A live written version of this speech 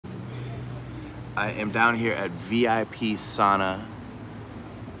I am down here at VIP Sauna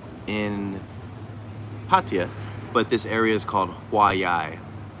in Pattaya, but this area is called Hua Yai.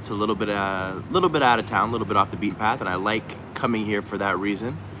 It's a little bit out of town, a little bit off the beaten path, and I like coming here for that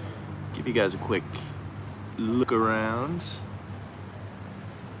reason. Give you guys a quick look around.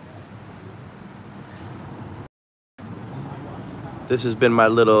 This has been my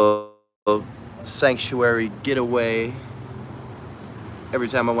little sanctuary getaway. Every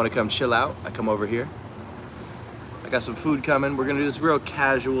time I want to come chill out, I come over here. I got some food coming. We're gonna do this real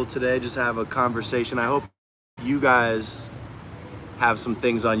casual today, just have a conversation. I hope you guys have some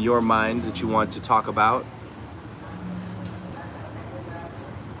things on your mind that you want to talk about.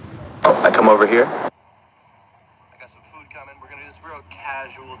 I come over here. I got some food coming. We're gonna do this real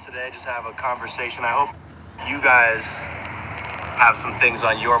casual today, just have a conversation. I hope you guys have some things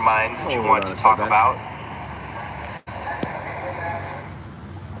on your mind that you want to talk about.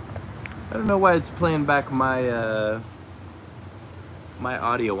 I don't know why it's playing back my my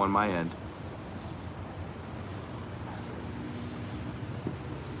audio on my end.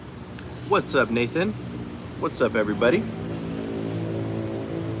 What's up, Nathan? What's up, everybody?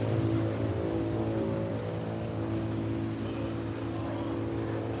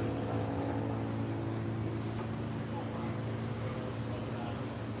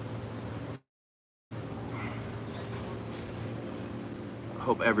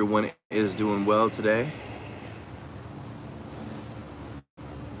 Hope everyone is doing well today.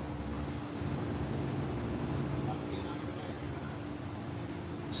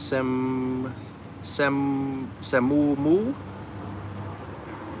 Samu Mu.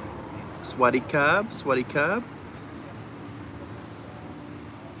 Swaddy Cub.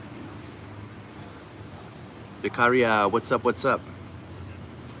 Vicaria, what's up, what's up?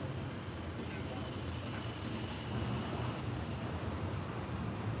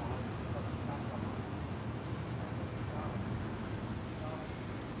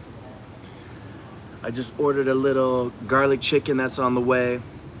 I just ordered a little garlic chicken that's on the way,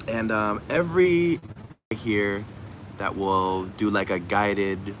 and every here that will do like a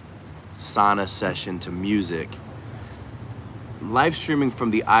guided sauna session to music. Live streaming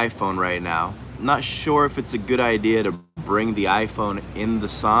from the iPhone right now. Not sure if it's a good idea to bring the iPhone in the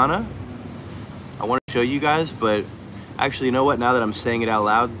sauna. I want to show you guys, but actually, you know what? Now that I'm saying it out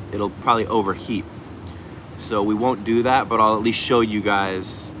loud, it'll probably overheat. So we won't do that, but I'll at least show you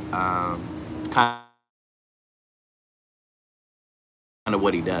guys kind of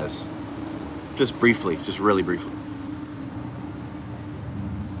what he does. Just briefly, just really briefly.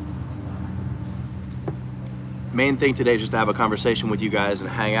 Main thing today is just to have a conversation with you guys and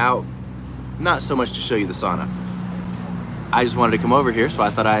hang out. Not so much to show you the sauna. I just wanted to come over here, so I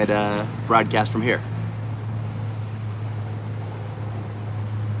thought I'd broadcast from here.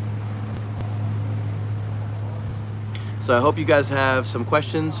 So I hope you guys have some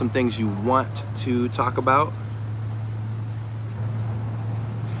questions, some things you want to talk about.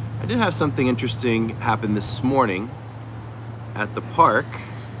 I did have something interesting happen this morning at the park.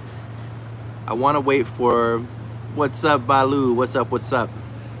 I want to wait for, what's up, Balu? What's up, what's up?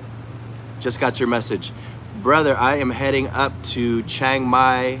 Just got your message. Brother, I am heading up to Chiang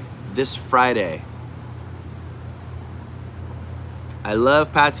Mai this Friday. I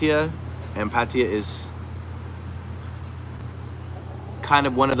love Pattaya, and Pattaya is kind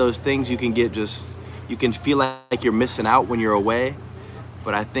of one of those things you can get you can feel like you're missing out when you're away.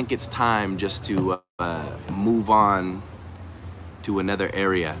 But I think it's time just to move on to another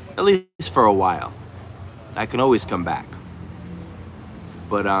area, at least for a while. I can always come back.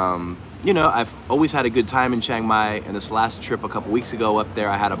 But, you know, I've always had a good time in Chiang Mai, and this last trip a couple weeks ago up there,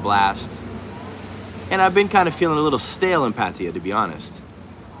 I had a blast. And I've been kind of feeling a little stale in Pattaya, to be honest.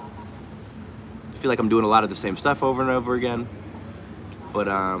 I feel like I'm doing a lot of the same stuff over and over again. But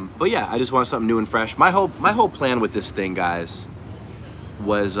yeah, I just want something new and fresh. My whole plan with this thing, guys,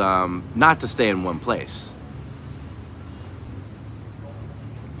 was not to stay in one place.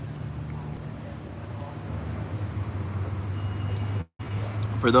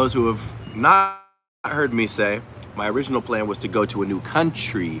 For those who have not heard me say, my original plan was to go to a new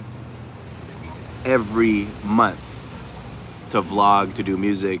country every month to vlog, to do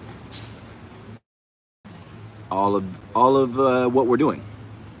music, all of what we're doing.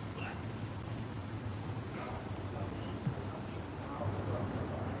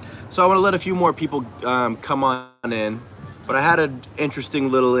 So I want to let a few more people come on in, but I had an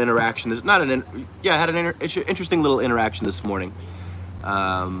interesting little interaction. I had an interesting little interaction this morning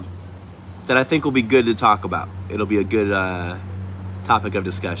that I think will be good to talk about. It'll be a good topic of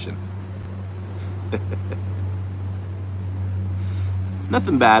discussion.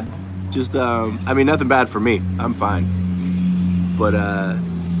 Nothing bad. Just, I mean, nothing bad for me. I'm fine. But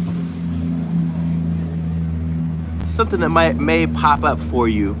something that may pop up for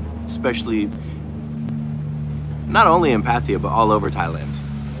you, especially not only in Pattaya, but all over Thailand.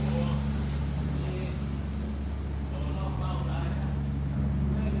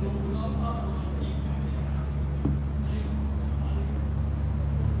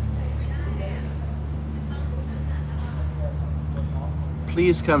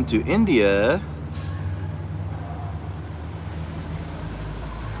 Please come to India.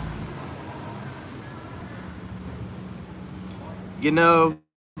 You know,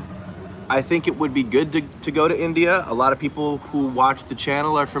 I think it would be good to go to India. A lot of people who watch the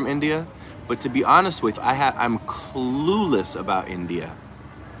channel are from India, but to be honest with you, I'm clueless about India.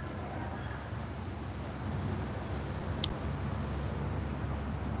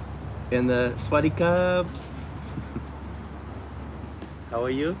 In the Swadika. How are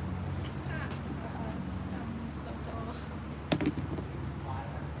you?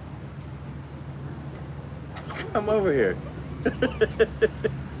 Come over here.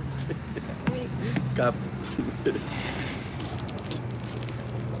 Cup.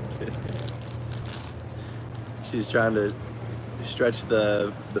 She's trying to stretch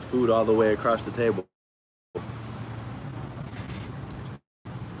the food all the way across the table.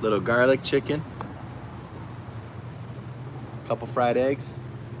 Little garlic chicken. Couple fried eggs.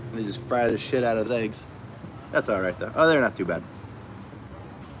 And they just fry the shit out of the eggs. That's all right though. Oh, they're not too bad.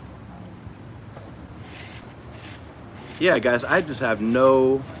 Yeah, guys, I just have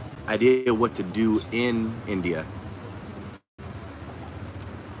no idea what to do in India.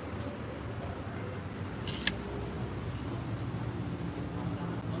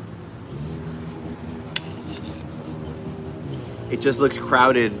 It just looks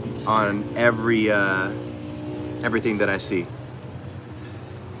crowded on everything that I see.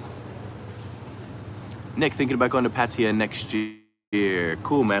 Nick, thinking about going to Pattaya next year.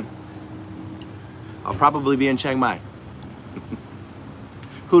 Cool, man. I'll probably be in Chiang Mai.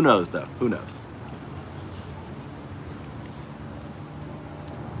 Who knows, though? Who knows?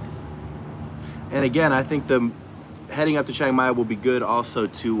 And again, I think heading up to Chiang Mai will be good also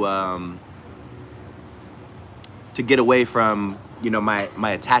to get away from, you know,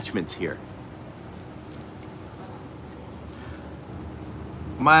 my attachments here.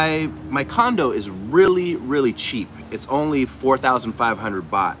 My condo is really cheap. It's only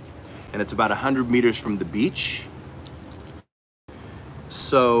 4,500 baht, and it's about 100 meters from the beach.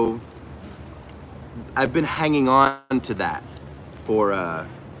 So I've been hanging on to that for,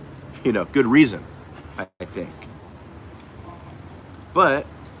 you know, good reason, I think. But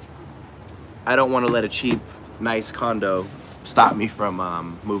I don't want to let a cheap, nice condo stop me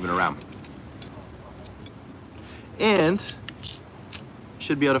from moving around. And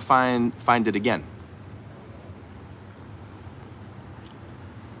should be able to find it again.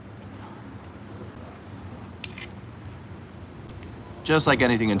 Just like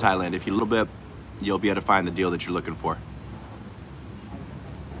anything in Thailand, if you look a little bit, you'll be able to find the deal that you're looking for.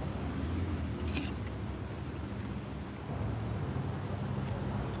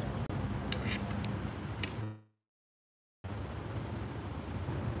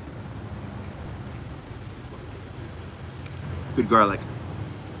 Good garlic.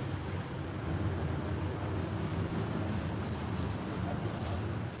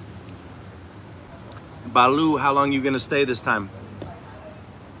 Balu, how long you gonna stay this time?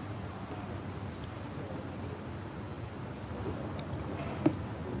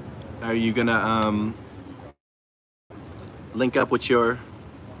 Are you gonna link up with your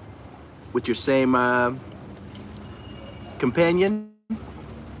same companion?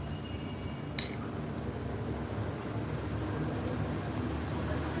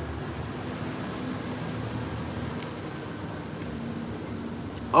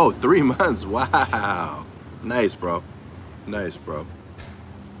 Oh, 3 months. Wow. Nice, bro. Nice, bro.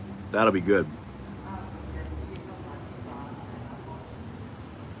 That'll be good.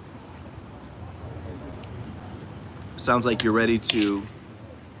 Sounds like you're ready to...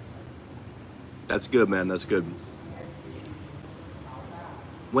 That's good, man. That's good.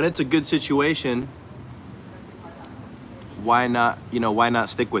 When it's a good situation, why not, you know, why not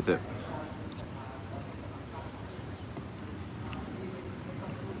stick with it?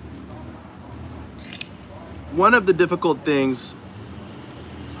 One of the difficult things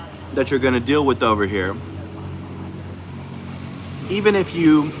that you're going to deal with over here, even if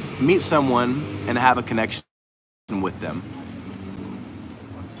you meet someone and have a connection with them,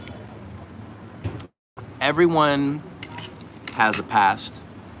 everyone has a past,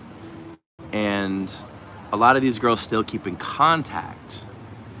 and a lot of these girls still keep in contact,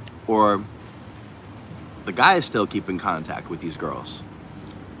 or the guy is still keeping contact with these girls.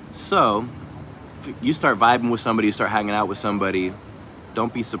 So if you start vibing with somebody, you start hanging out with somebody,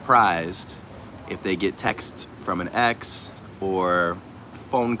 don't be surprised if they get texts from an ex or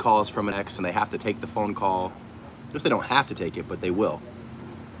phone calls from an ex and they have to take the phone call. Just they don't have to take it, but they will.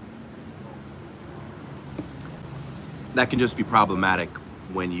 That can just be problematic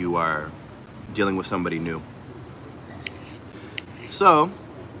when you are dealing with somebody new. So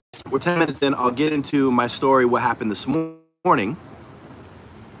we're 10 minutes in. I'll get into my story, what happened this morning.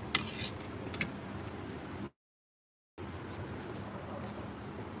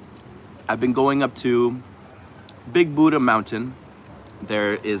 I've been going up to Big Buddha Mountain.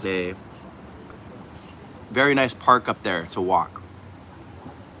 There is a very nice park up there to walk.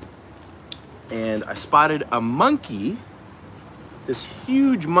 And I spotted a monkey, this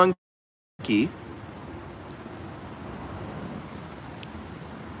huge monkey,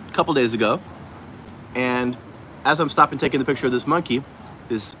 a couple days ago. And as I'm stopping taking the picture of this monkey,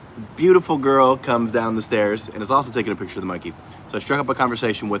 this beautiful girl comes down the stairs and is also taking a picture of the monkey. So I struck up a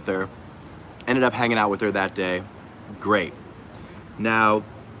conversation with her, ended up hanging out with her that day. Great. Now,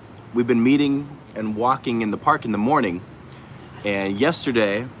 we've been meeting and walking in the park in the morning, and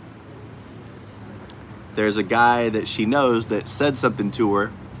yesterday, there's a guy that she knows that said something to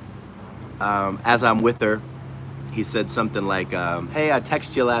her as I'm with her. He said something like, hey, I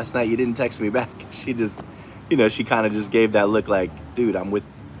texted you last night, you didn't text me back. She just, you know, she kind of just gave that look like, dude, I'm with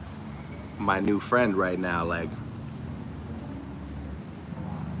my new friend right now, like,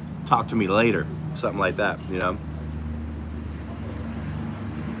 talk to me later, something like that, you know?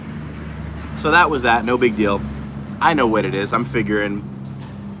 So that was that, no big deal. I know what it is, I'm figuring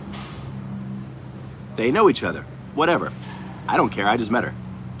they know each other, whatever. I don't care, I just met her.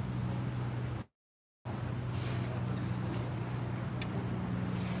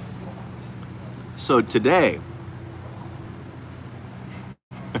 So today,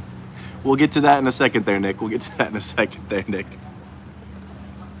 we'll get to that in a second there, Nick. We'll get to that in a second there, Nick.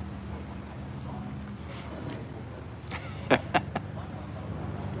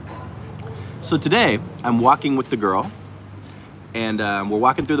 So today, I'm walking with the girl, and we're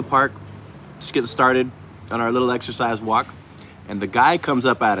walking through the park, just getting started on our little exercise walk, and the guy comes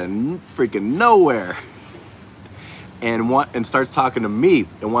up out of freaking nowhere and starts talking to me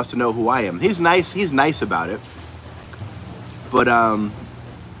and wants to know who I am. He's nice about it, but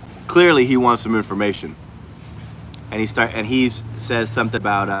clearly he wants some information. And he says something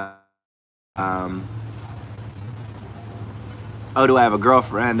about oh, do I have a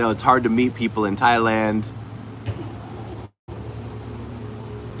girlfriend? Oh, it's hard to meet people in Thailand.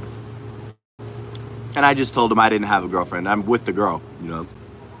 And I just told him I didn't have a girlfriend. I'm with the girl, you know.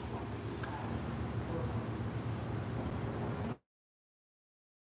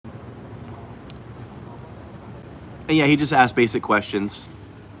 And yeah, he just asked basic questions.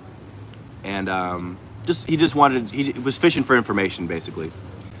 And he was fishing for information, basically.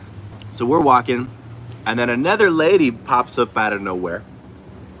 So we're walking. And then another lady pops up out of nowhere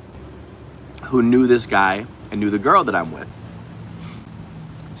who knew this guy and knew the girl that I'm with.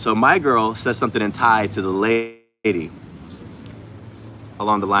 So my girl says something in Thai to the lady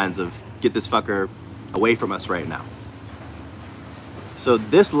along the lines of, get this fucker away from us right now. So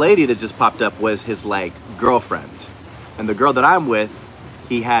this lady that just popped up was his like girlfriend. And the girl that I'm with,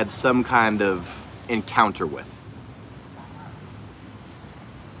 he had some kind of encounter with.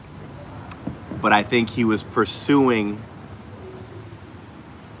 But I think he was pursuing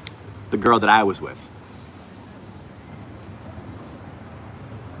the girl that I was with.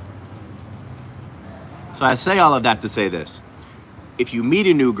 So I say all of that to say this. If you meet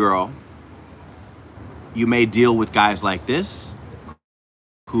a new girl, you may deal with guys like this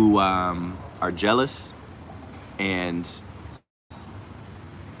who are jealous and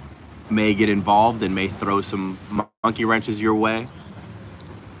may get involved and may throw some monkey wrenches your way.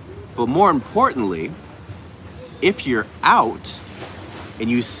 But more importantly, if you're out and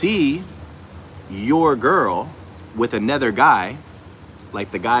you see your girl with another guy,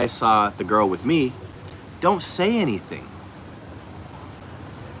 like the guy saw the girl with me, don't say anything.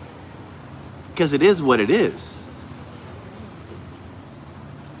 Because it is what it is.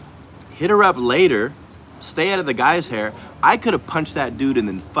 Hit her up later, stay out of the guy's hair. I could have punched that dude in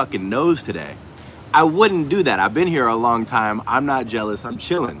the fucking nose today. I wouldn't do that. I've been here a long time. I'm not jealous, I'm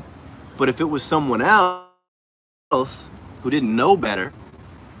chilling. But if it was someone else who didn't know better,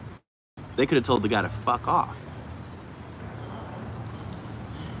 they could have told the guy to fuck off.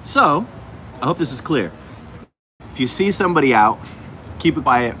 So, I hope this is clear. If you see somebody out, keep it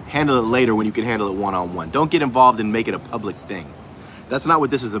quiet, handle it later when you can handle it one-on-one. Don't get involved and make it a public thing. That's not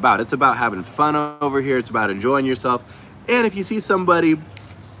what this is about. It's about having fun over here. It's about enjoying yourself. And if you see somebody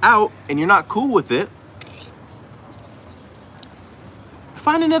out and you're not cool with it,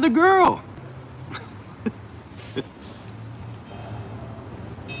 find another girl.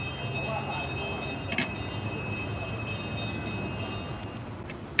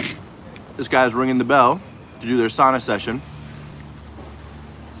 This guy's ringing the bell to do their sauna session.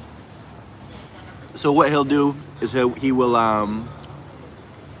 So what he'll do is he will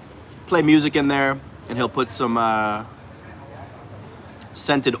play music in there, and he'll put some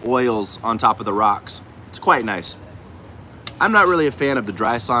scented oils on top of the rocks. It's quite nice. I'm not really a fan of the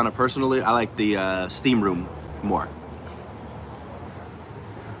dry sauna personally. I like the steam room more.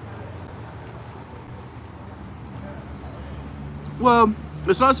 Well,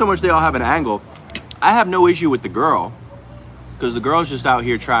 it's not so much they all have an angle. I have no issue with the girl, because the girl's just out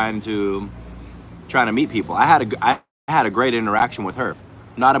here trying to meet people. I had a great interaction with her.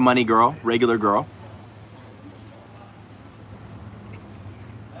 Not a money girl, regular girl.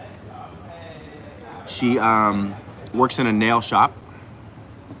 She works in a nail shop.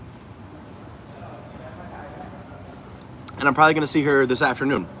 And I'm probably gonna see her this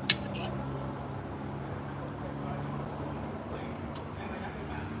afternoon.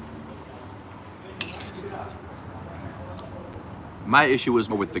 My issue was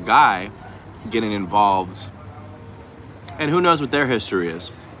more with the guy getting involved, and who knows what their history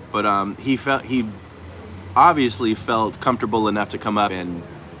is, but he obviously felt comfortable enough to come up and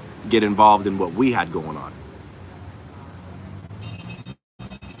get involved in what we had going on.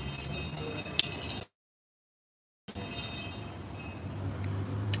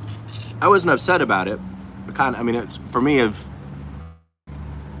 I wasn't upset about it. I mean, it's for me.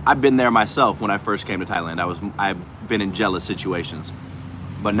 I've been there myself when I first came to Thailand. I've been in jealous situations,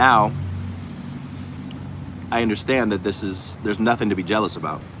 but now I understand that there's nothing to be jealous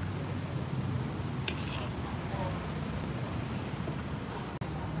about.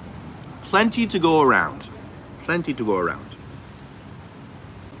 Plenty to go around. Plenty to go around.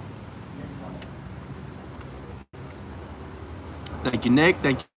 Thank you, Nick.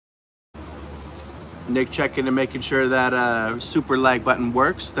 Thank you. Nick checking and making sure that super like button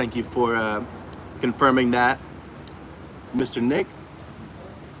works. Thank you for confirming that, Mr. Nick.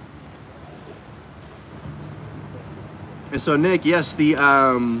 And so Nick, yes, the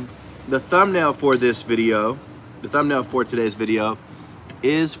thumbnail for this video, the thumbnail for today's video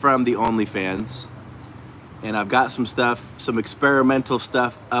is from the OnlyFans. And I've got some stuff, some experimental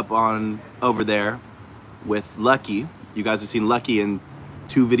stuff up on over there with Lucky. You guys have seen Lucky in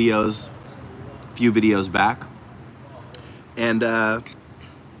few videos back. And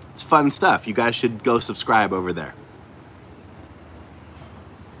it's fun stuff. You guys should go subscribe over there.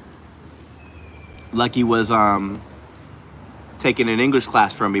 Lucky was taking an English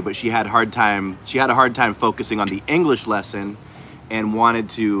class from me, but she had a hard time focusing on the English lesson and wanted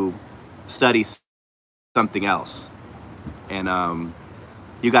to study something else. And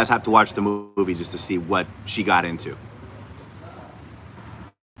you guys have to watch the movie just to see what she got into.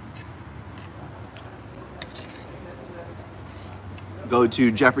 Go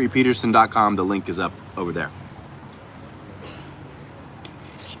to jeffreypeterson.com. The link is up over there.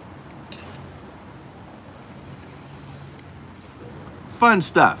 Fun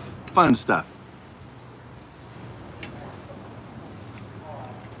stuff. Fun stuff.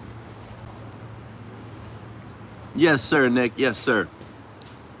 Yes, sir, Nick. Yes, sir.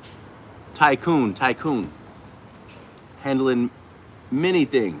 Tycoon. Handling many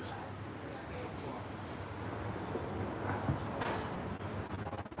things.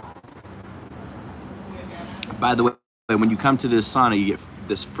 By the way, when you come to this sauna, you get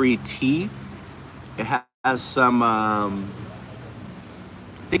this free tea. It has some, I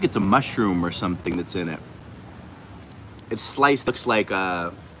think it's a mushroom or something that's in it. It's sliced, looks like,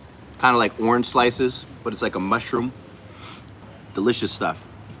 kind of like orange slices, but it's like a mushroom. Delicious stuff.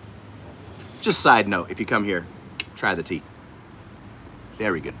 Just side note, if you come here, try the tea.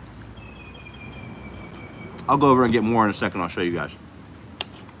 Very good. I'll go over and get more in a second. I'll show you guys.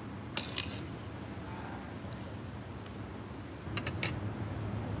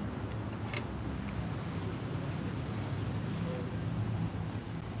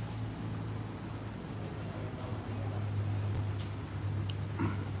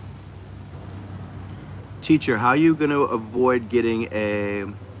 Teacher, how are you going to avoid getting a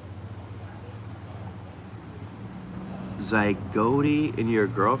zygote in your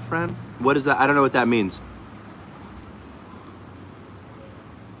girlfriend? What is that? I don't know what that means.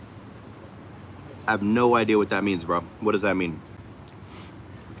 I have no idea what that means, bro. What does that mean?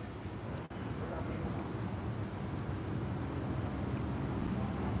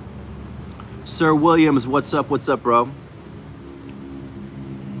 Sir Williams, what's up? What's up, bro?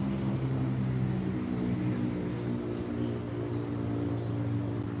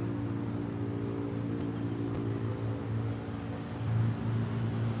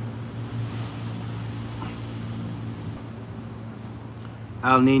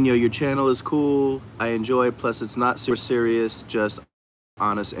 Al Nino, your channel is cool. I enjoy it. Plus, it's not super serious, just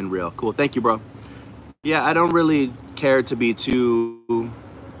honest and real. Cool. Thank you, bro. Yeah, I don't really care to be too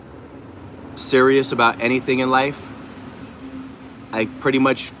serious about anything in life. I pretty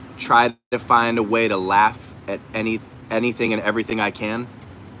much try to find a way to laugh at anything and everything I can.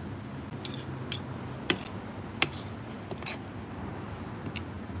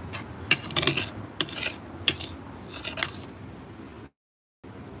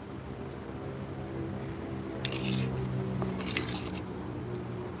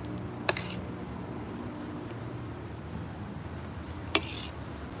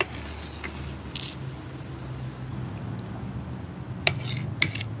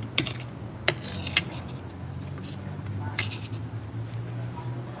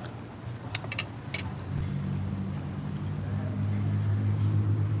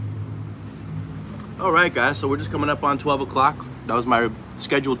 All right, guys, so we're just coming up on 12 o'clock. That was my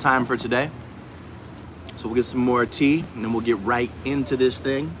scheduled time for today. So we'll get some more tea, and then we'll get right into this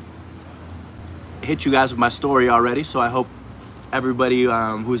thing. I hit you guys with my story already, so I hope everybody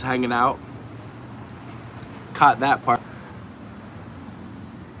who's hanging out caught that part.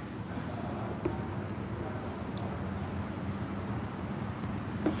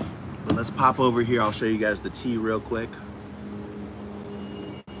 But let's pop over here. I'll show you guys the tea real quick.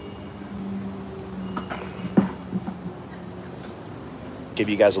 Give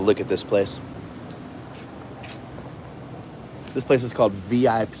you guys a look at this place. This place is called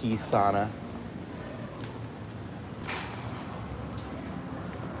VIP Sauna.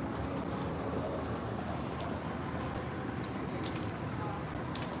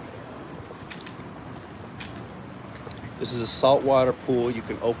 This is a saltwater pool. You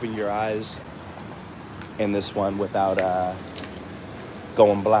can open your eyes in this one without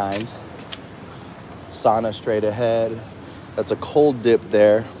going blind. Sauna straight ahead. That's a cold dip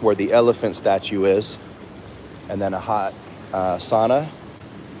there where the elephant statue is. And then a hot sauna.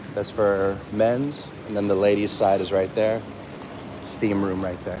 That's for men's. And then the ladies' side is right there. Steam room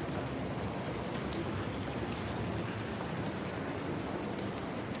right there.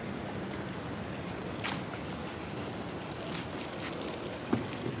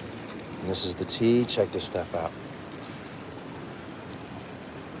 And this is the tea. Check this stuff out.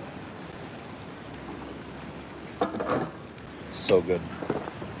 So good.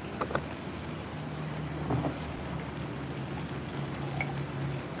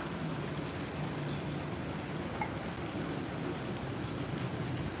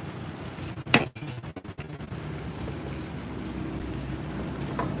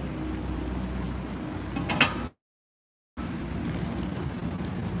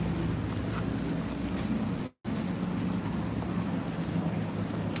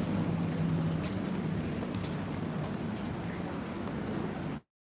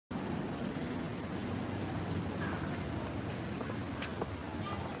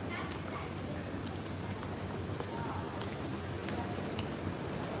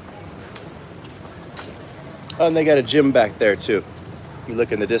 Oh, and they got a gym back there too. You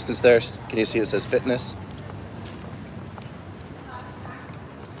look in the distance there, can you see it says fitness?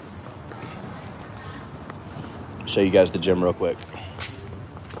 Show you guys the gym real quick.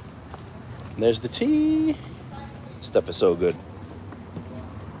 And there's the tea. Stuff is so good.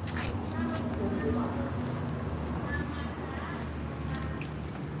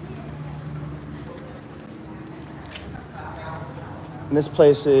 And this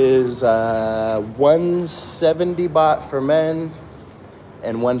place is 170 baht for men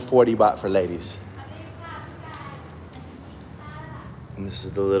and 140 baht for ladies. And this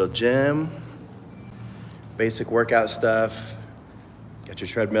is the little gym. Basic workout stuff. Got your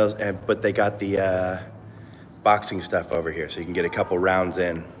treadmills, but they got the boxing stuff over here, so you can get a couple rounds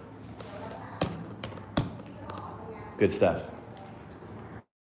in. Good stuff.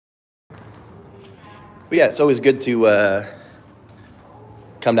 But yeah, it's always good to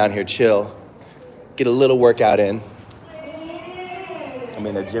come down here, chill, get a little workout in. I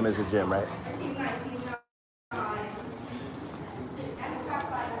mean, a gym is a gym, right?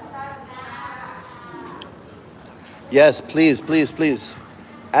 Yes, please, please, please.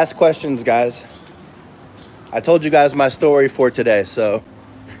 Ask questions, guys. I told you guys my story for today, so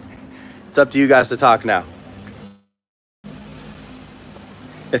it's up to you guys to talk now.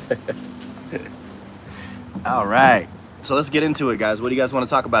 All right. So let's get into it, guys. What do you guys want to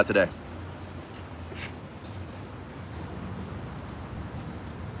talk about today?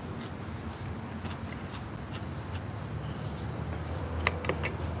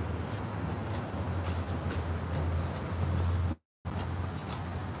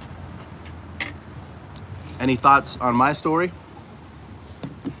 Any thoughts on my story?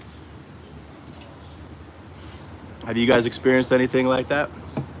 Have you guys experienced anything like that?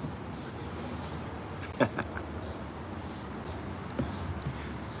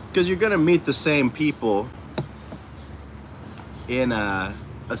 Because you're gonna meet the same people in a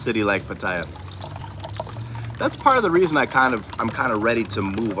city like Pattaya. That's part of the reason I'm kind of ready to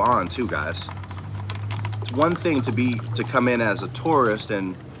move on too, guys. It's one thing to come in as a tourist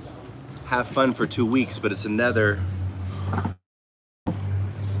and have fun for 2 weeks, but it's another,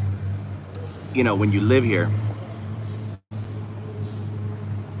 you know, when you live here.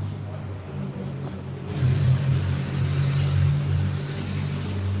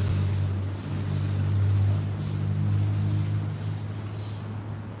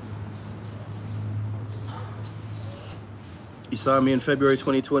 You saw me in February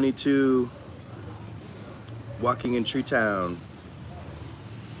 2022 walking in Tree Town.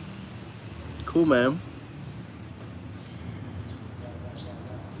 Cool, man.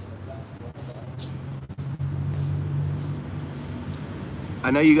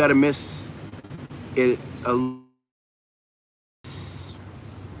 I know you gotta miss it a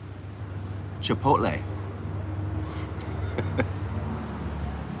Chipotle.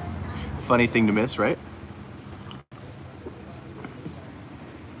 Funny thing to miss, right?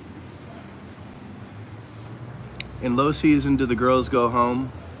 In low season, do the girls go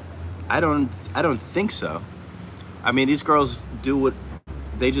home? I don't think so. I mean, these girls do what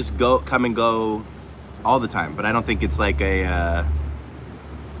they just come and go all the time, but I don't think it's like a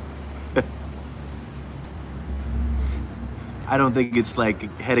I don't think it's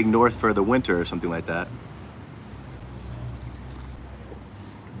like heading north for the winter or something like that.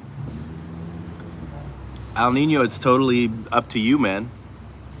 El Nino, it's totally up to you, man.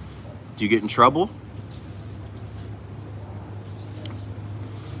 Do you get in trouble?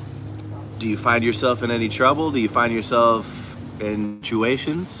 Do you find yourself in any trouble? Do you find yourself in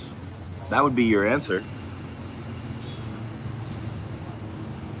situations? That would be your answer.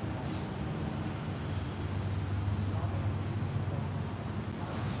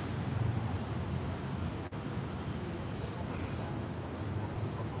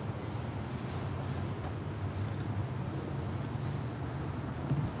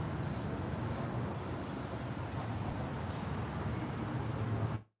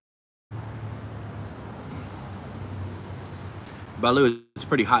 Balu, it's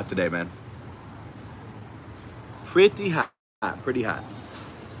pretty hot today, man. Pretty hot, pretty hot.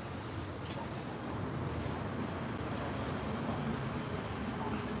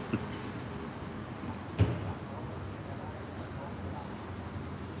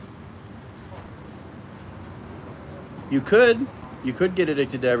 You could get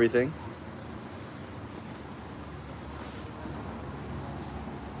addicted to everything.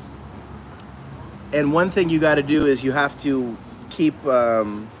 And one thing you got to do is you have to keep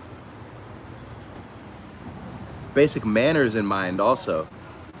basic manners in mind also.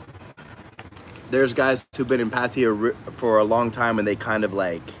 There's guys who've been in Pattaya for a long time and they kind of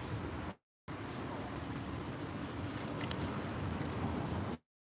like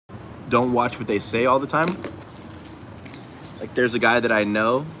don't watch what they say all the time. Like there's a guy that I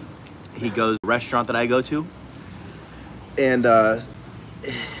know, he goes to a restaurant that I go to, and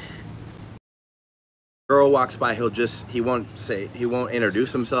girl walks by, he won't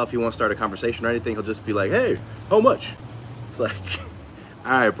introduce himself, he won't start a conversation or anything, he'll just be like, hey, how much? It's like,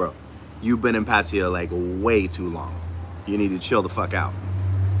 all right, bro, you've been in Pattaya like way too long. You need to chill the fuck out.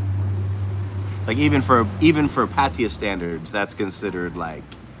 Like even for Pattaya standards, that's considered like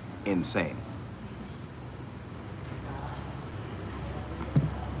insane.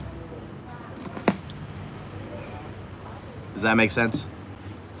 Does that make sense?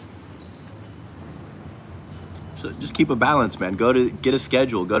 So just keep a balance, man. Get a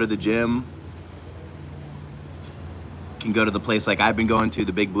schedule, go to the gym. You can go to the place like I've been going to,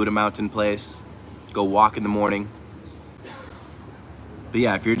 the Big Buddha Mountain place. Go walk in the morning. But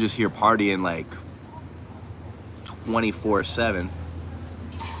yeah, if you're just here partying like 24/7,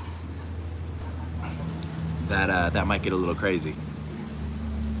 that might get a little crazy.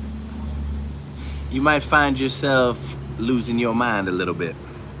 You might find yourself losing your mind a little bit.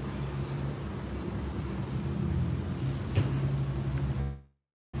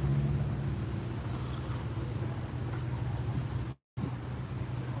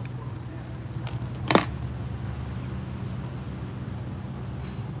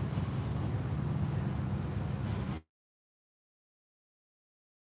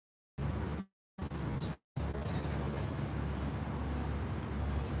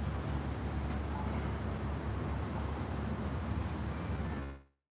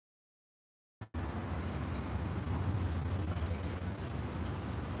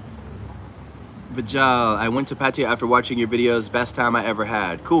 Vijal, I went to Pattaya after watching your videos. Best time I ever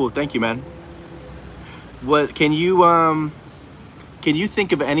had. Cool, thank you, man. What can you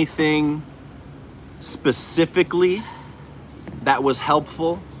think of anything specifically that was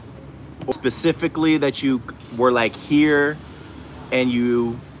helpful, or specifically that you were like here and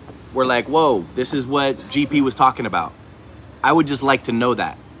you were like, whoa, this is what GP was talking about? I would just like to know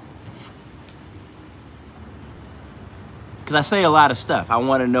that. Because I say a lot of stuff. I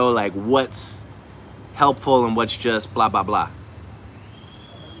want to know like what's helpful and what's just blah, blah, blah.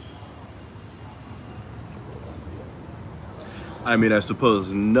 I mean, I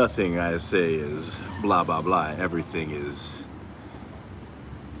suppose nothing I say is blah, blah, blah. Everything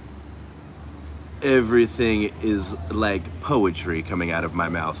is like poetry coming out of my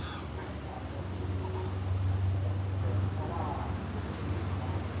mouth.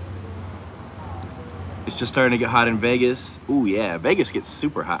 It's just starting to get hot in Vegas. Ooh, yeah, Vegas gets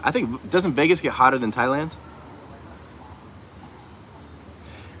super hot. I think, doesn't Vegas get hotter than Thailand?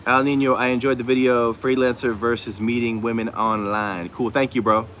 Al Nino, I enjoyed the video, freelancer versus meeting women online. Cool, thank you,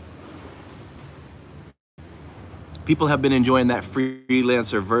 bro. People have been enjoying that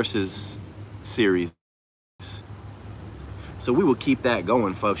freelancer versus series. So we will keep that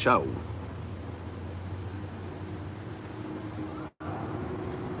going for sure.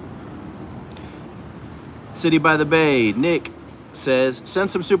 City by the Bay, Nick says, send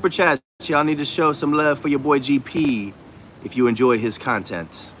some super chats. Y'all need to show some love for your boy GP if you enjoy his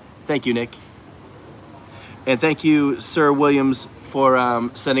content. Thank you, Nick. And thank you, Sir Williams, for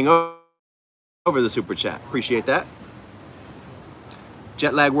sending over the super chat. Appreciate that.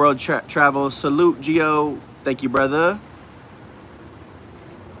 Jetlag World Travel, salute, Gio. Thank you, brother.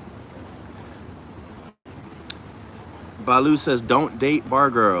 Balu says, don't date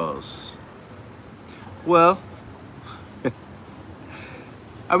bar girls. Well,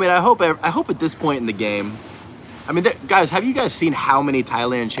 I mean, I hope at this point in the game, I mean, guys, have you guys seen how many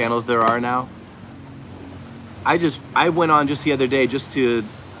Thailand channels there are now? I went on just the other day I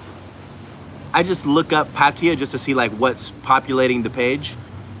just look up Pattaya just to see like what's populating the page.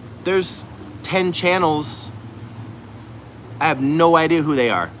 There's 10 channels. I have no idea who they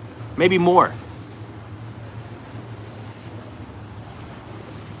are. Maybe more.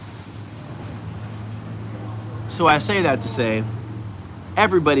 So I say that to say,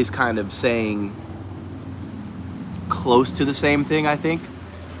 everybody's kind of saying close to the same thing, I think.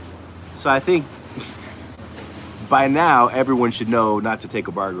 So I think by now, everyone should know not to take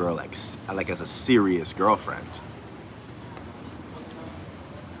a bar girl like as a serious girlfriend.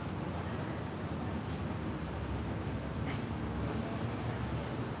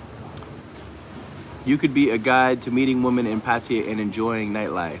 You could be a guide to meeting women in Pattaya and enjoying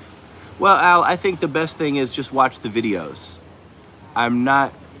nightlife. Well, Al, I think the best thing is just watch the videos. I don't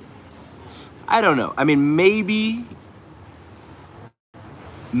know. I mean, maybe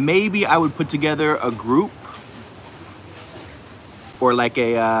I would put together a group or like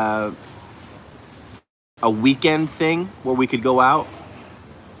a weekend thing where we could go out.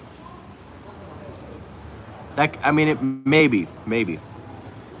 I mean, maybe.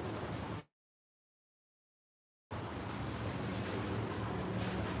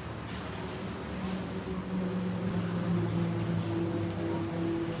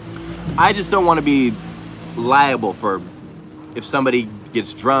 I just don't want to be liable for if somebody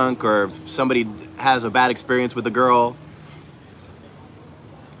gets drunk or if somebody has a bad experience with a girl.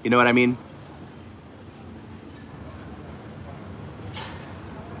 You know what I mean?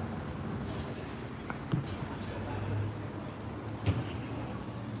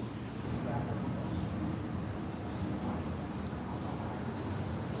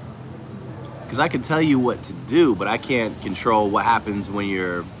 Because I can tell you what to do, but I can't control what happens when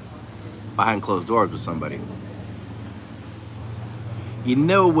you're behind closed doors with somebody. You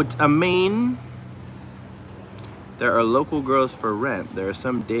know what I mean? There are local girls for rent. There are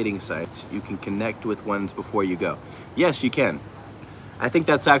some dating sites. You can connect with ones before you go. Yes, you can. I think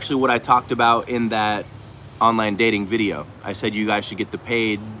that's actually what I talked about in that online dating video. I said you guys should get the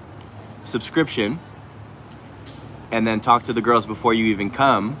paid subscription and then talk to the girls before you even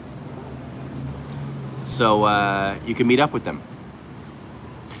come, so you can meet up with them.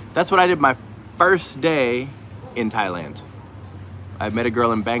 That's what I did my first day in Thailand. I met a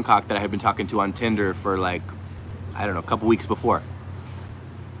girl in Bangkok that I had been talking to on Tinder for like, I don't know, a couple weeks before.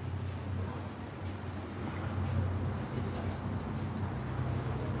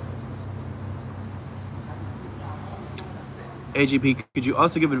 AGP, could you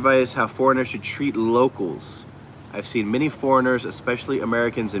also give advice how foreigners should treat locals? I've seen many foreigners, especially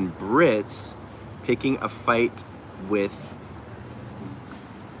Americans and Brits, picking a fight with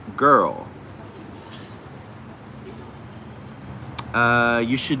girl.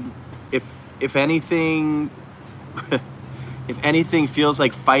 You should, if anything, if anything feels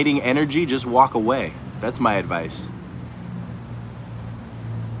like fighting energy, just walk away. That's my advice.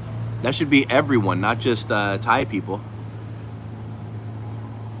 That should be everyone, not just Thai people.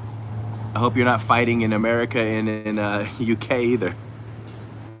 I hope you're not fighting in America and in UK either.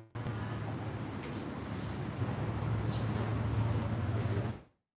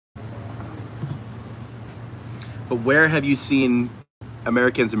 But where have you seen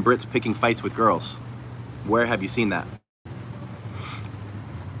Americans and Brits picking fights with girls? Where have you seen that?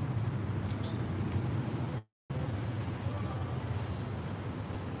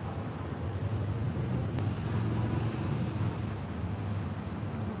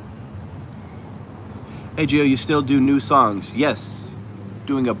 Hey Gio, you still do new songs? Yes,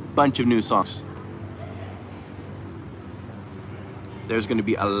 doing a bunch of new songs. There's gonna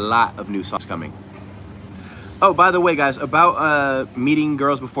be a lot of new songs coming. Oh, by the way, guys, about meeting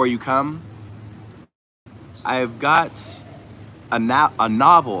girls before you come, I've got a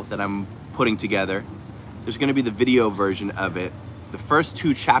novel that I'm putting together. There's gonna be the video version of it. The first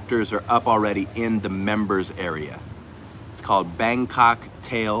 2 chapters are up already in the members area. It's called Bangkok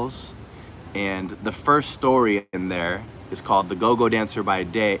Tales. And the first story in there is called The Go-Go Dancer by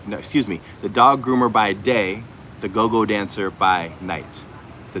Day, no, excuse me, The Dog Groomer by Day, The Go-Go Dancer by Night.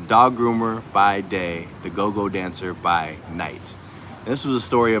 The Dog Groomer by Day, The Go-Go Dancer by Night. And this was a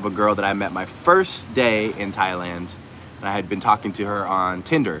story of a girl that I met my first day in Thailand, and I had been talking to her on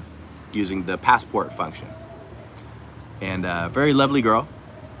Tinder using the passport function. And a very lovely girl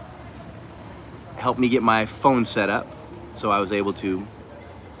helped me get my phone set up, so I was able to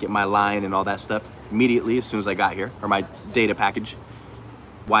get my line and all that stuff immediately as soon as I got here, or my data package,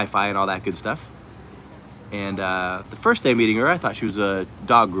 Wi-Fi and all that good stuff. And the first day meeting her, I thought she was a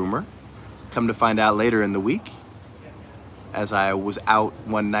dog groomer. Come to find out later in the week, as I was out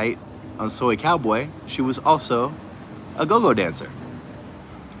one night on Soy Cowboy, she was also a go-go dancer.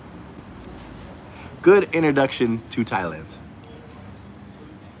 Good introduction to Thailand.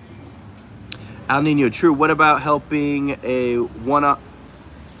 El Nino, true. What about helping a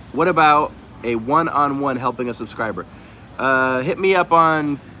one-on-one helping a subscriber? Hit me up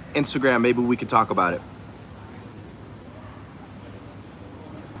on Instagram, maybe we could talk about it.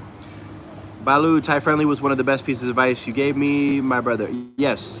 Balu, Thai Friendly was one of the best pieces of advice you gave me, my brother.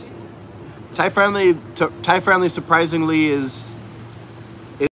 Yes. Thai Friendly surprisingly is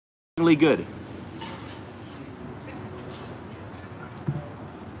really good.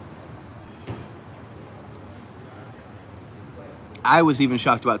 I was even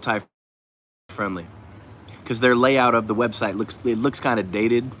shocked about Thai Friendly because their layout of the website looks kind of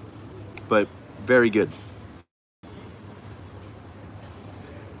dated, but very good.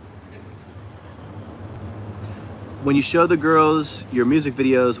 When you show the girls your music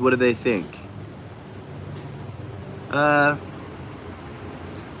videos, what do they think? They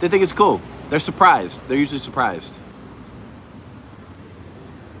think it's cool. They're surprised. They're usually surprised.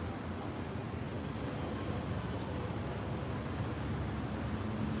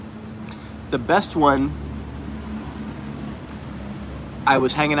 The best one, I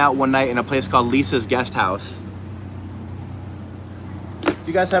was hanging out one night in a place called Lisa's Guest House. If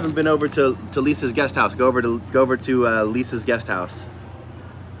you guys haven't been over to Lisa's Guest House, go over to Lisa's Guest House.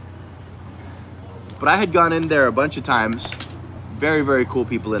 But I had gone in there a bunch of times. Very, very cool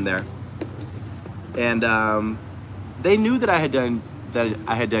people in there. And they knew that I had done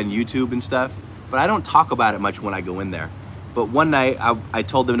YouTube and stuff, but I don't talk about it much when I go in there. But one night I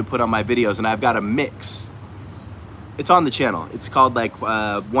told them to put on my videos, and I've got a mix. It's on the channel. It's called like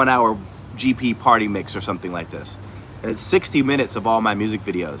 1 hour GP party mix or something like this. And it's 60 minutes of all my music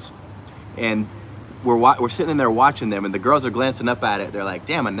videos. And we're sitting in there watching them, and the girls are glancing up at it. They're like,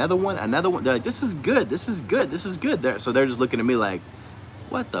 damn, another one, another one. They're like, this is good, this is good, this is good. So they're just looking at me like,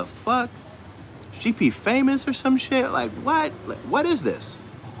 what the fuck? GP famous or some shit? Like, what? Like, what is this?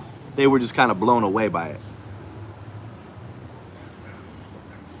 They were just kind of blown away by it.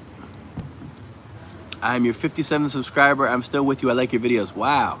 I'm your 57th subscriber. I'm still with you. I like your videos.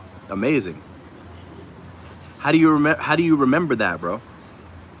 Wow, amazing. How do you remember that, bro?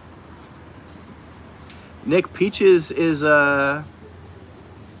 Nick, Peaches is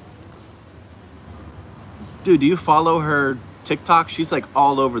dude, do you follow her TikTok? She's like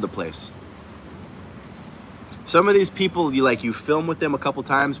all over the place. Some of these people, you film with them a couple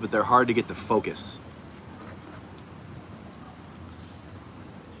times, but they're hard to get to focus.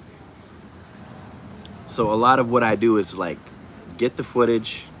 So a lot of what I do is like, get the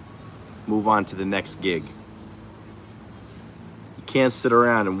footage, move on to the next gig. You can't sit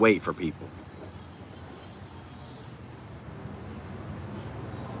around and wait for people.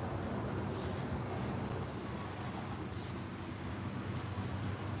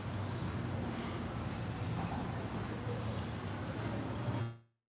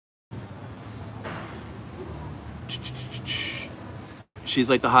 She's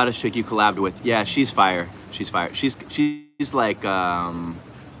like the hottest chick you collabed with. Yeah, she's fire. She's fire. She's like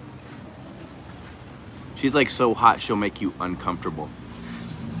so hot she'll make you uncomfortable.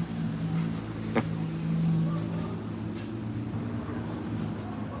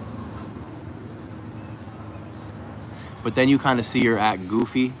 But then you kind of see her act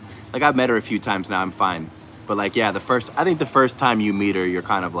goofy. Like, I've met her a few times now, I'm fine. But like, yeah, I think the first time you meet her, you're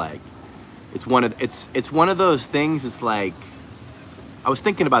kind of like, it's one of those things. It's like, I was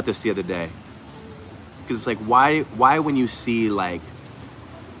thinking about this the other day, because it's like, why when you see like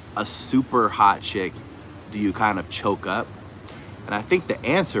a super hot chick, do you kind of choke up? And I think the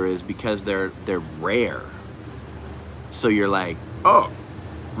answer is because they're rare. So you're like, oh,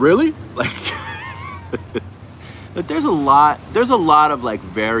 really? Like, but there's a lot of like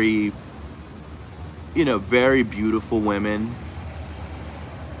very, very beautiful women.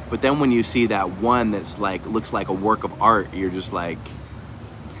 But then when you see that one that's like, looks like a work of art, you're just like,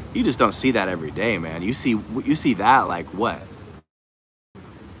 you just don't see that every day, man. You see that like what?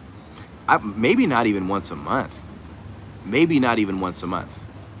 Maybe not even once a month. Maybe not even once a month.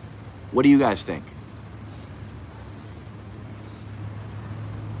 What do you guys think?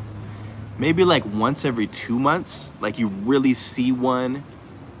 Maybe like once every 2 months, like you really see one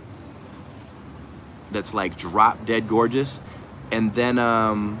that's like drop dead gorgeous. And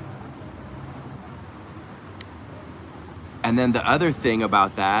then the other thing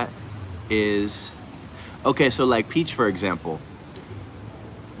about that is, okay, so like Peach, for example,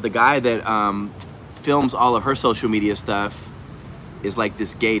 the guy that films all of her social media stuff is like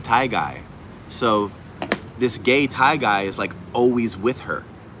this gay Thai guy. So this gay Thai guy is like always with her.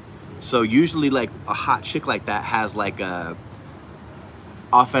 So usually like a hot chick like that has like a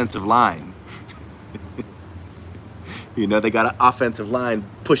offensive line. They got an offensive line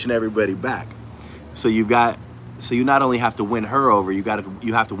pushing everybody back. So you not only have to win her over, you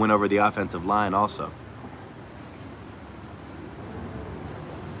have to win over the offensive line also.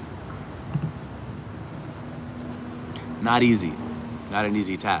 Not easy. Not an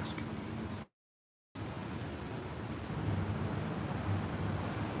easy task.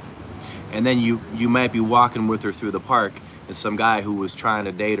 And then you might be walking with her through the park, and some guy who was trying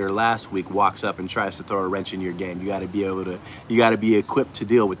to date her last week walks up and tries to throw a wrench in your game. You got to be equipped to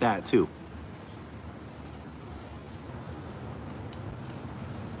deal with that too.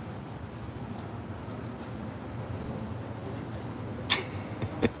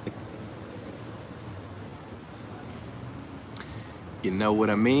 You know what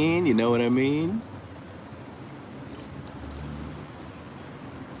I mean? You know what I mean?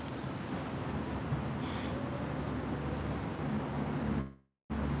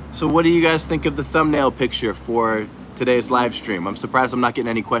 So what do you guys think of the thumbnail picture for today's live stream? I'm surprised I'm not getting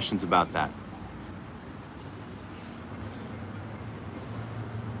any questions about that.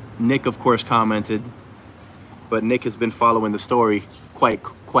 Nick, of course, commented, but Nick has been following the story quite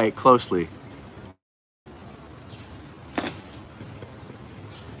closely.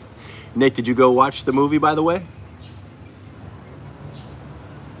 Nick, did you go watch the movie, by the way?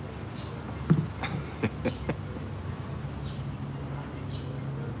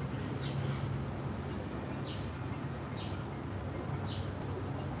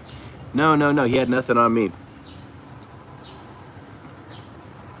 No, he had nothing on me.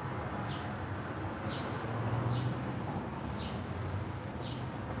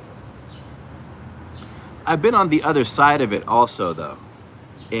 I've been on the other side of it also, though.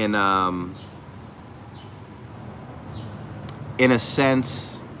 In a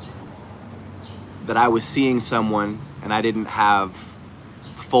sense that I was seeing someone and I didn't have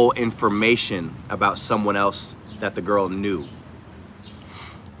full information about someone else that the girl knew.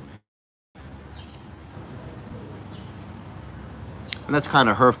 And that's kind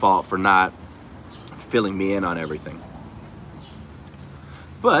of her fault for not filling me in on everything.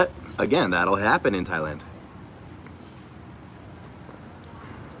 But again, that'll happen in Thailand.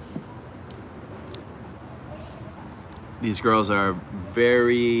 These girls are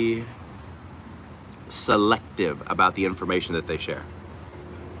very selective about the information that they share.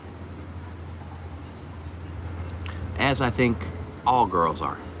 As I think all girls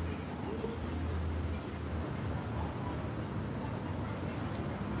are.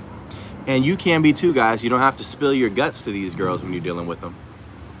 And you can be too, guys. You don't have to spill your guts to these girls when you're dealing with them.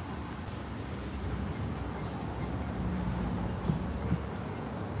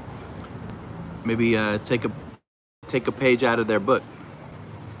 Maybe take a page out of their book.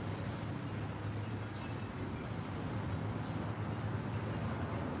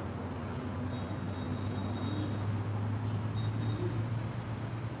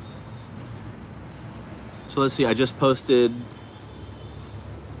 So let's see, I just posted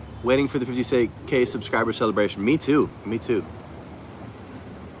Waiting for the 50K subscriber celebration. Me too. Me too.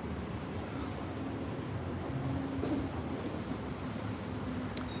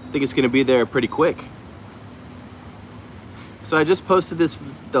 I think it's gonna be there pretty quick. So I just posted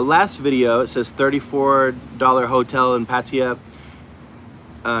the last video. It says $34 hotel in Pattaya.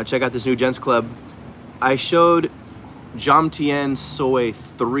 Check out this new gents club. I showed Jomtien Soi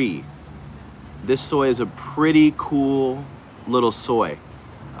 3. This soi is a pretty cool little soi.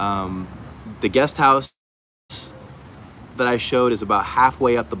 The guest house that I showed is about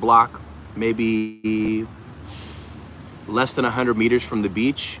halfway up the block, maybe less than 100 meters from the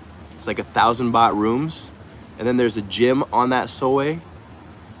beach. It's like 1,000 baht rooms. And then there's a gym on that soi.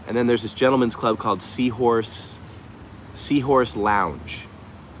 And then there's this gentleman's club called Seahorse Lounge.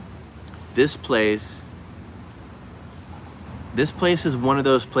 This place is one of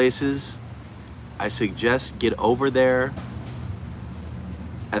those places I suggest get over there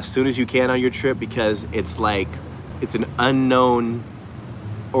as soon as you can on your trip, because it's an unknown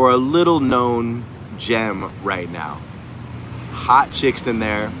or a little known gem right now. Hot chicks in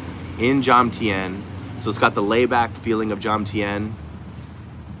there in Jomtien. So it's got the layback feeling of Jomtien.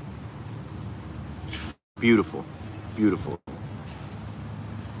 Beautiful, beautiful.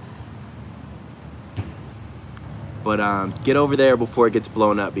 But get over there before it gets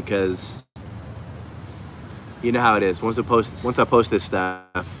blown up, because you know how it is. Once I post this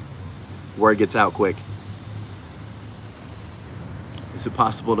stuff, word gets out quick. Is it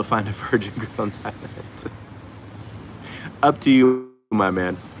possible to find a virgin girl in Thailand? Up to you, my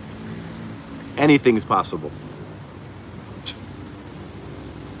man. Anything is possible.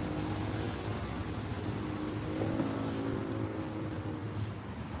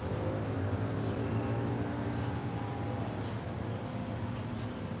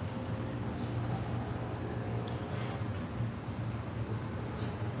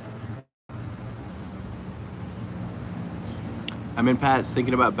 I'm in Pat's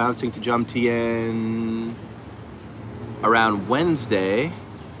thinking about bouncing to Jomtien around Wednesday,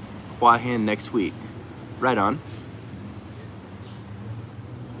 Hua Hin next week. Right on.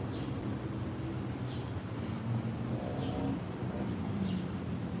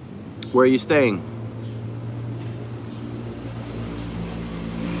 Where are you staying?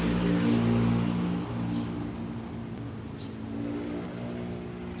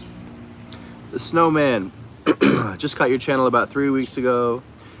 The Snowman. Just caught your channel about 3 weeks ago.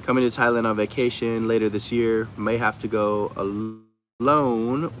 Coming to Thailand on vacation later this year. May have to go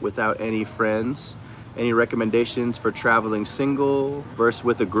alone without any friends. Any recommendations for traveling single versus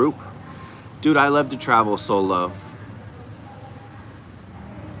with a group? Dude, I love to travel solo.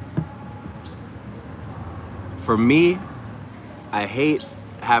 For me, I hate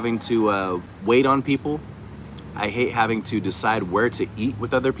having to wait on people. I hate having to decide where to eat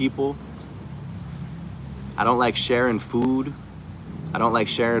with other people. I don't like sharing food. I don't like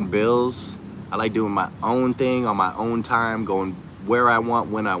sharing bills. I like doing my own thing on my own time, going where I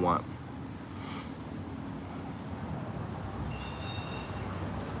want, when I want.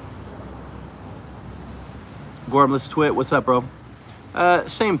 Gormless Twit, what's up, bro?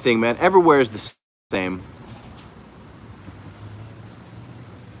 Same thing, man. Everywhere is the same.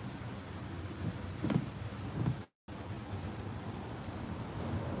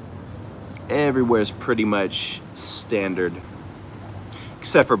 Everywhere's pretty much standard,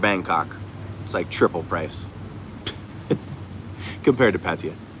 except for Bangkok. It's like triple price compared to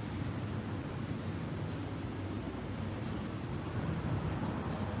Pattaya.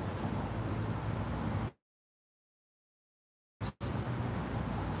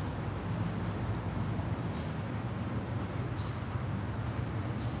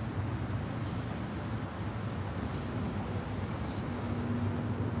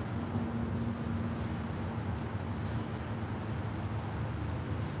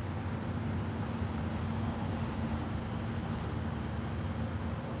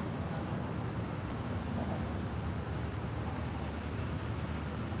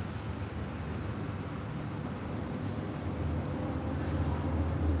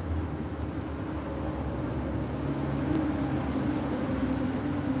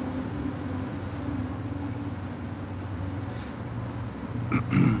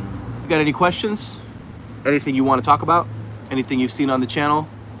 Got any questions? Anything you want to talk about? Anything you've seen on the channel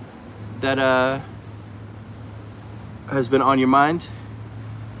that has been on your mind?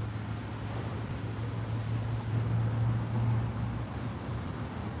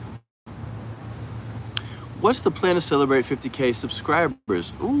 What's the plan to celebrate 50K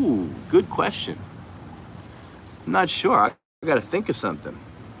subscribers? Ooh, good question. I'm not sure. I got to think of something.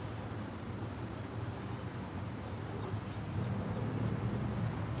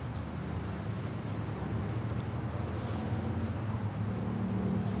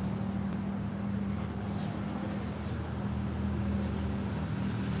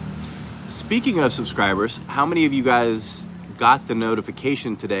 Speaking of subscribers, how many of you guys got the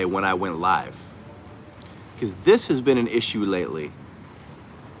notification today when I went live? Because this has been an issue lately.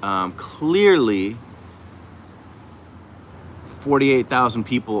 Clearly, 48,000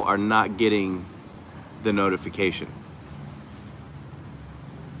 people are not getting the notification,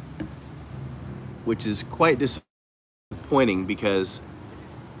 which is quite disappointing because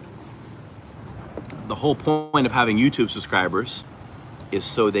the whole point of having YouTube subscribers is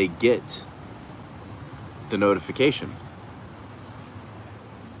so they get the notification.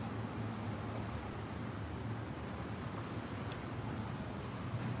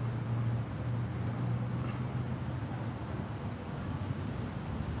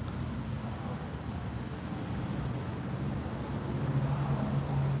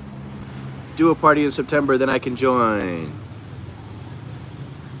 Do a party in September, then I can join.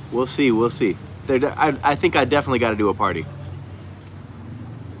 We'll see, we'll see. I think I definitely got to do a party.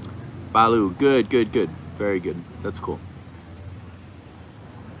 Balu, good, good, good. Very good. That's cool.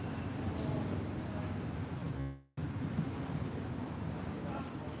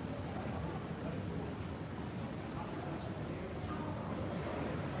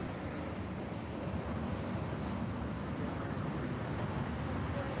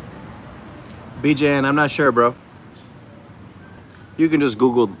 BJN, I'm not sure, bro. You can just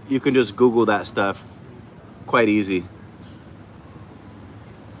Google that stuff. Quite easy.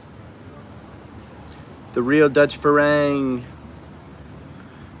 The real Dutch Farang.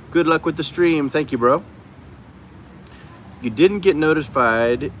 Good luck with the stream. Thank you, bro. You didn't get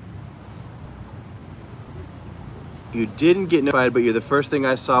notified. You didn't get notified, but you're the first thing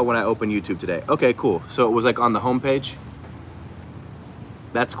I saw when I opened YouTube today. Okay, cool. So it was like on the homepage.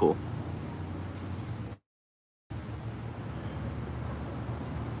 That's cool.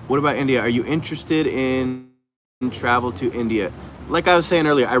 What about India? Are you interested in travel to India? Like I was saying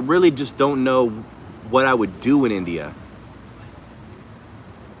earlier, I really just don't know what I would do in India.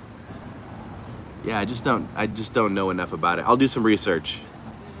 Yeah, I just don't know enough about it. I'll do some research.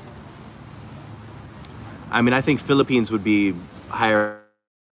 I mean, I think Philippines would be higher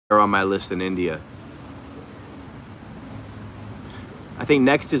on my list than India. I think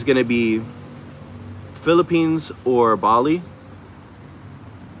next is gonna be Philippines or Bali.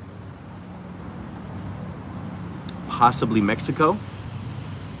 Possibly Mexico.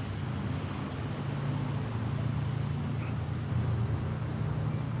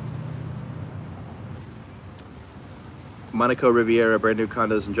 Monaco Riviera, brand new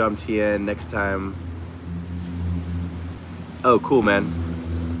condos in Jomtien next time. Oh, cool, man.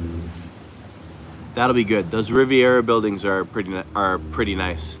 That'll be good. Those Riviera buildings are pretty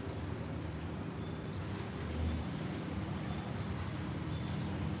nice.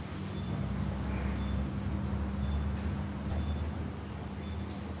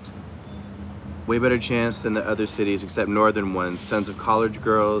 Way better chance than the other cities except northern ones. Tons of college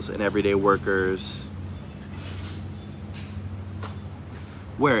girls and everyday workers.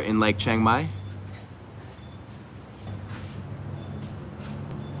 Where? In like Chiang Mai?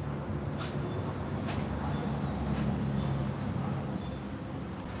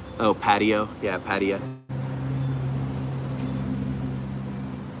 Oh, patio. Yeah, patio.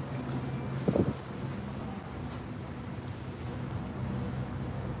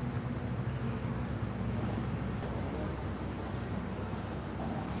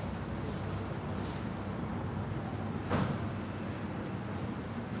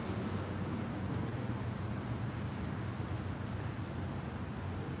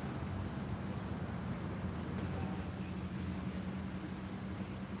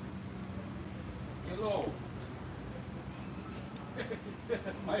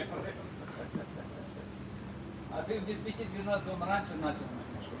 А ты без 5-12 он раньше начал,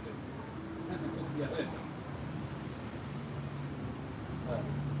 что сегодня.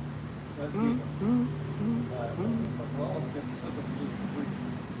 Спасибо. Поклал, сейчас вынес.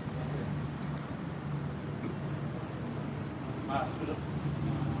 А, слушай.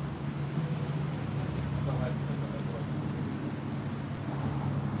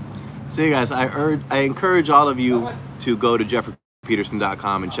 So you guys, I encourage all of you to go to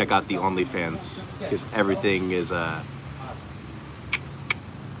jeffreypeterson.com and check out the OnlyFans, because everything is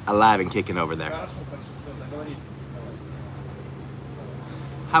alive and kicking over there.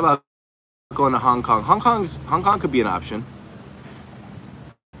 How about going to Hong Kong? Hong Kong could be an option.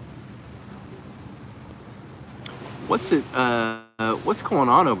 What's going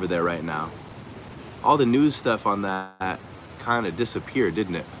on over there right now? All the news stuff on that kind of disappeared,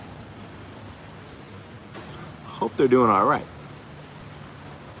 didn't it? Hope they're doing all right.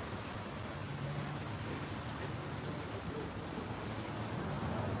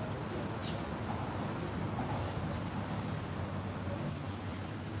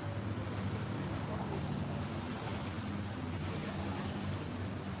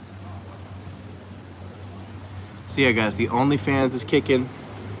 So yeah, guys, the OnlyFans is kicking.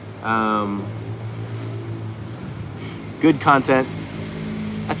 Good content.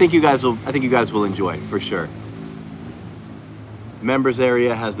 I think you guys will enjoy for sure. Members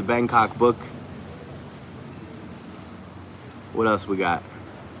area has the Bangkok book. What else we got?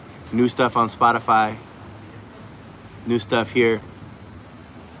 New stuff on Spotify. New stuff here.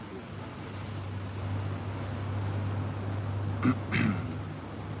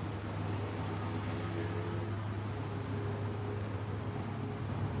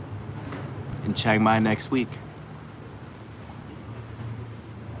 In Chiang Mai next week.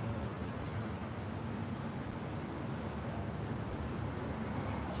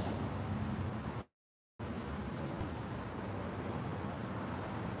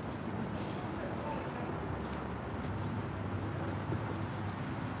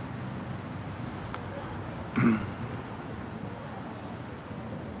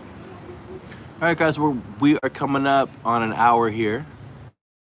 All right, guys, we are coming up on an hour here.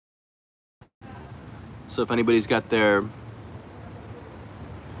 So if anybody's got their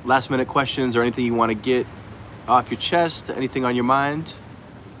last minute questions or anything you want to get off your chest, anything on your mind,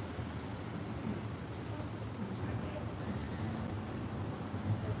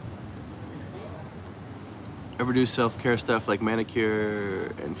 ever do self-care stuff like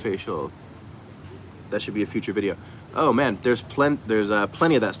manicure and facial? That should be a future video. Oh man, there's plenty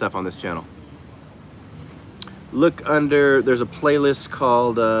of that stuff on this channel. Look under, there's a playlist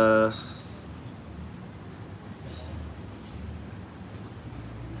called I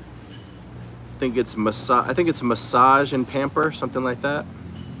think it's massage and pamper, something like that.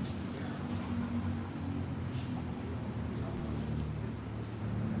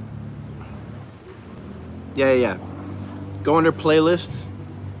 Yeah. Go under playlist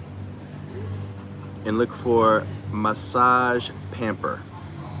and look for massage pamper.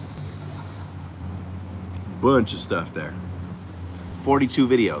 Bunch of stuff there. 42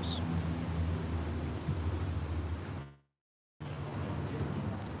 videos.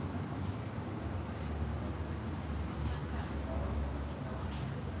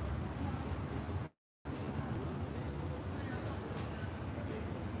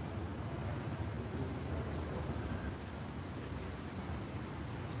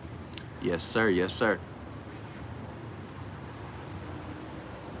 Yes, sir. Yes, sir.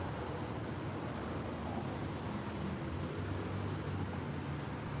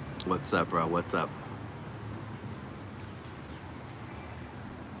 What's up, bro? What's up?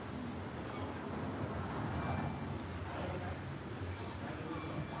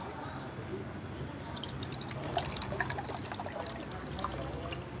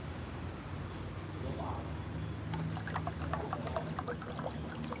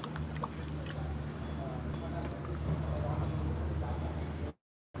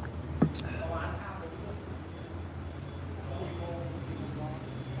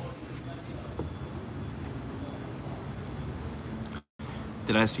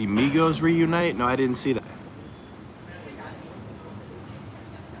 Did I see Migos reunite? No, I didn't see that.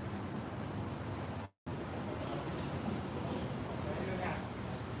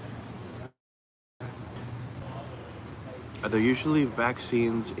 Are there usually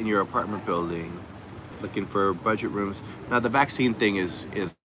vaccines in your apartment building? Looking for budget rooms. Now the vaccine thing is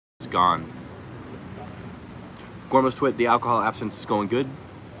gone. Gorma's Twit, the alcohol absence is going good.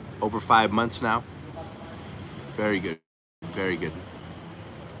 Over 5 months now. Very good. Very good.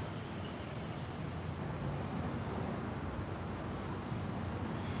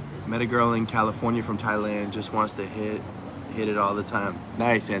 Met a girl in California from Thailand, just wants to hit it all the time.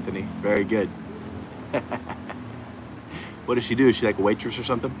 Nice, Anthony. Very good. What does she do? Is she like a waitress or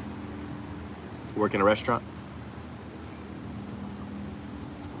something? Work in a restaurant?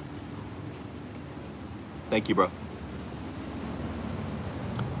 Thank you, bro.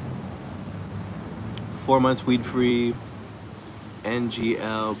 4 months weed free.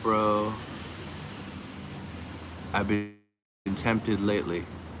 NGL, bro. I've been tempted lately.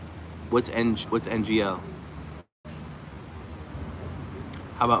 What's NGL?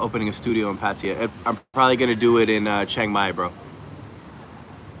 How about opening a studio in Pattaya? I'm probably gonna do it in Chiang Mai, bro.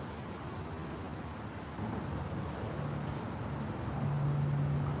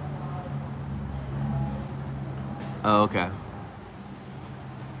 Oh, okay.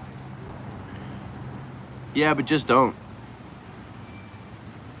 Yeah, but just don't.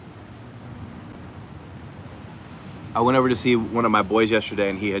 I went over to see one of my boys yesterday,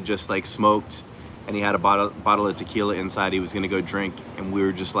 and he had just like smoked, and he had a bottle of tequila inside. He was gonna go drink, and we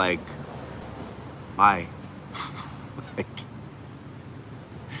were just like, why? Like,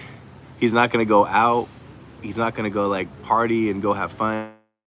 he's not gonna go out. He's not gonna go like party and go have fun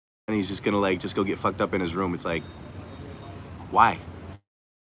and he's just gonna like just go get fucked up in his room. It's like, why?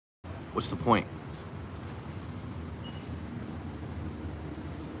 What's the point?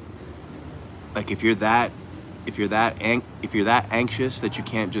 Like if you're that anxious that you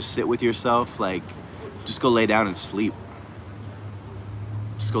can't just sit with yourself, like just go lay down and sleep.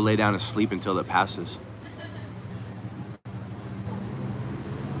 Just go lay down and sleep until it passes.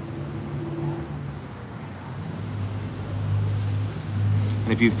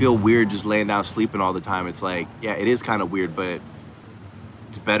 And if you feel weird just laying down sleeping all the time, it's like, yeah, it is kind of weird, but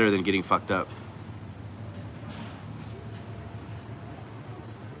it's better than getting fucked up.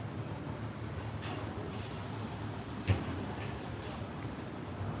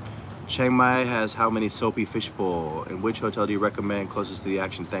 Chiang Mai has how many soapy fishbowl? And which hotel do you recommend closest to the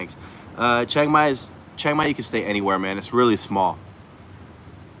action? Thanks. Chiang Mai, you can stay anywhere, man. It's really small.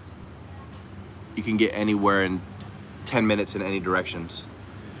 You can get anywhere in 10 minutes in any directions.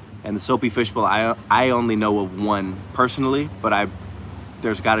 And the soapy fishbowl, I only know of one personally, but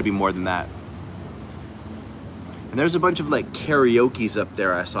there's got to be more than that. And there's a bunch of like karaoke's up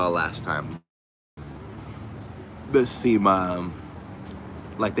there I saw last time. This seem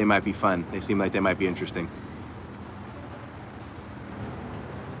like they might be fun. They seem like they might be interesting.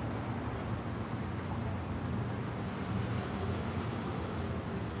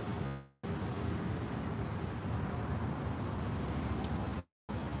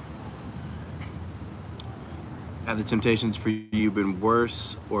 Have the temptations for you been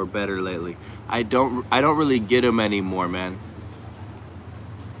worse or better lately? I don't really get them anymore, man.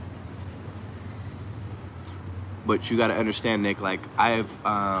 But you got to understand, Nick, like I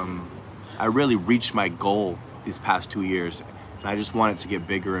really reached my goal these past 2 years, and I just want it to get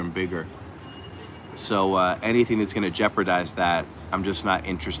bigger and bigger. So anything that's going to jeopardize that, I'm just not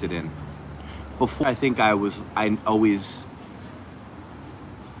interested in. Before, I think I always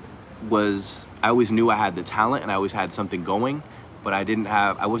knew I had the talent and I always had something going, but I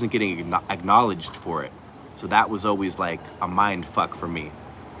wasn't getting acknowledged for it. So that was always like a mind fuck for me.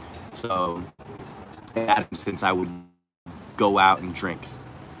 So in that instance, I would go out and drink.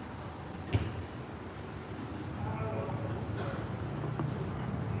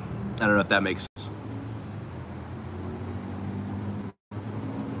 I don't know if that makes sense.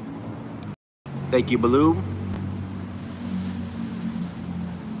 Thank you, Baloo.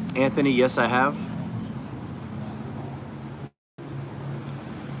 Anthony, yes, I have.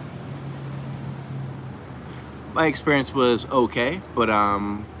 My experience was okay, but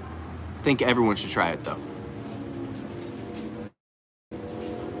I think everyone should try it though.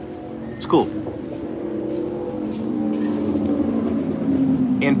 It's cool.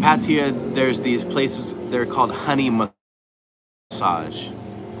 In Pattaya, there's these places, they're called honey massage.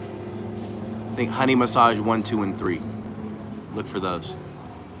 I think honey massage 1, 2, and 3. Look for those.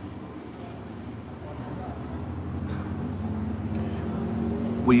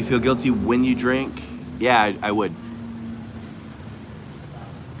 Would you feel guilty when you drink? Yeah, I would.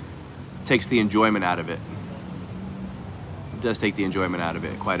 It takes the enjoyment out of it. It does take the enjoyment out of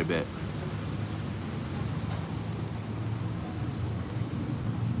it quite a bit.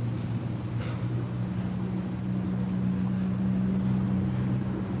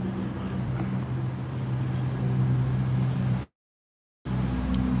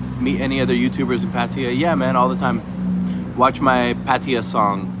 Meet any other YouTubers in Pattaya? Yeah, man, all the time. Watch my Pattaya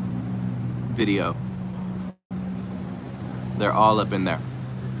song video. They're all up in there.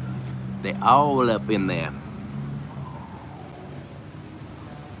 They all up in there.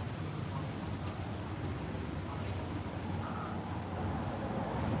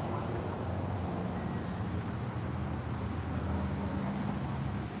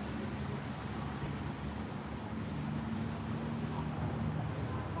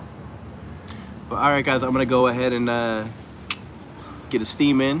 But all right, guys, I'm gonna go ahead and get a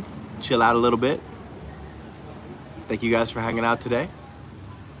steam in, chill out a little bit. Thank you guys for hanging out today.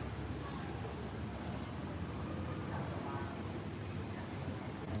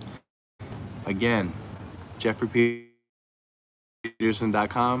 Again,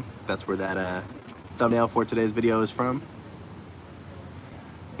 JeffreyPeterson.com. That's where that thumbnail for today's video is from.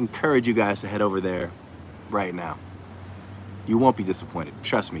 Encourage you guys to head over there right now. You won't be disappointed.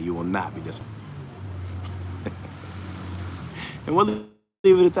 Trust me, you will not be disappointed. And we'll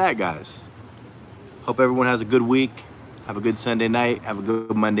leave it at that, guys. Hope everyone has a good week. Have a good Sunday night. Have a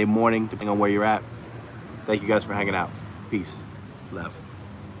good Monday morning, depending on where you're at. Thank you guys for hanging out. Peace. Love.